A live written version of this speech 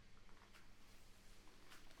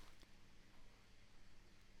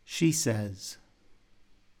She says,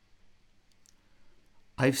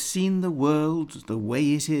 I've seen the world the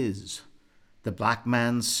way it is, the black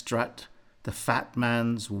man's strut, the fat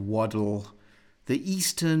man's waddle, the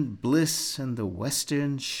eastern bliss and the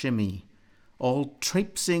western shimmy, all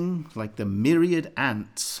traipsing like the myriad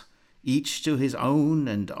ants, each to his own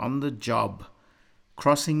and on the job,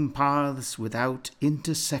 crossing paths without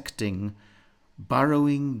intersecting,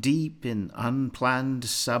 burrowing deep in unplanned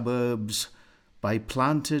suburbs, by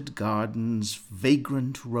planted gardens,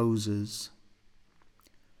 vagrant roses.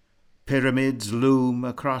 Pyramids loom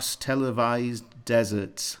across televised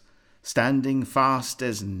deserts, standing fast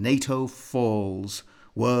as NATO falls,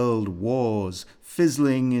 world wars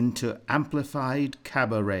fizzling into amplified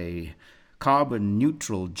cabaret,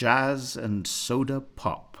 carbon-neutral jazz and soda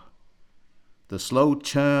pop. The slow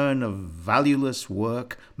churn of valueless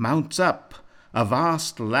work mounts up, a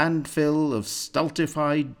vast landfill of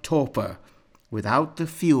stultified torpor, without the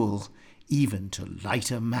fuel even to light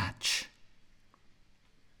a match.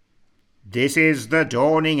 This is the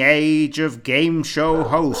dawning age of game show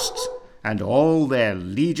hosts and all their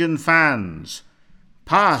legion fans.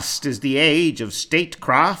 Past is the age of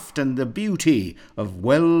statecraft and the beauty of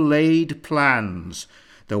well-laid plans,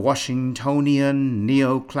 the Washingtonian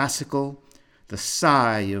neoclassical, the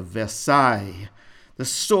sigh of Versailles, the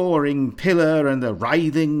soaring pillar and the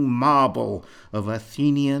writhing marble of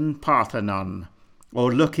Athenian Parthenon,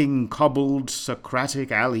 or looking cobbled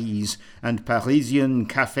Socratic alleys and Parisian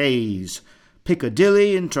cafes,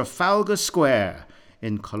 Piccadilly and Trafalgar Square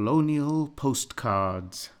in colonial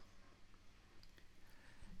postcards.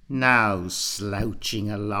 Now slouching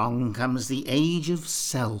along comes the age of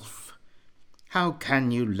self. How can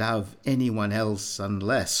you love anyone else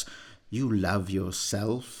unless you love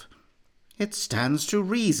yourself? It stands to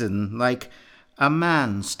reason, like a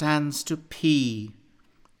man stands to pee.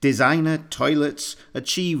 Designer toilets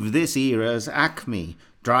achieve this era's acme,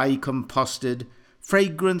 dry composted,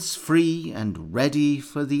 fragrance-free and ready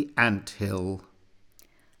for the anthill.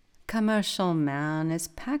 Commercial man is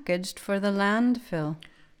packaged for the landfill,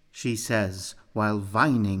 she says, while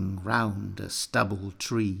vining round a stubble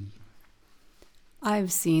tree.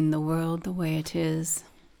 I've seen the world the way it is,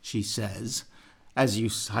 she says, as you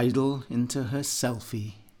sidle into her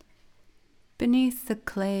selfie. Beneath the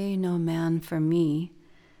clay no man for me,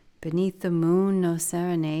 beneath the moon no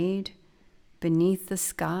serenade, beneath the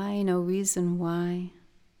sky no reason why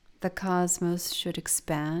the cosmos should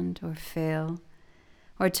expand or fail,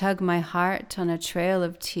 or tug my heart on a trail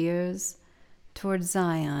of tears toward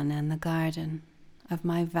Zion and the garden of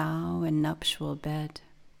my vow and nuptial bed.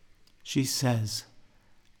 She says,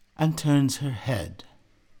 and turns her head.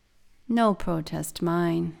 No protest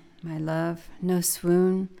mine, my love, no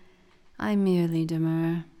swoon, I merely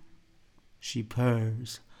demur. She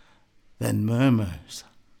purrs, then murmurs,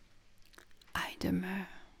 I demur.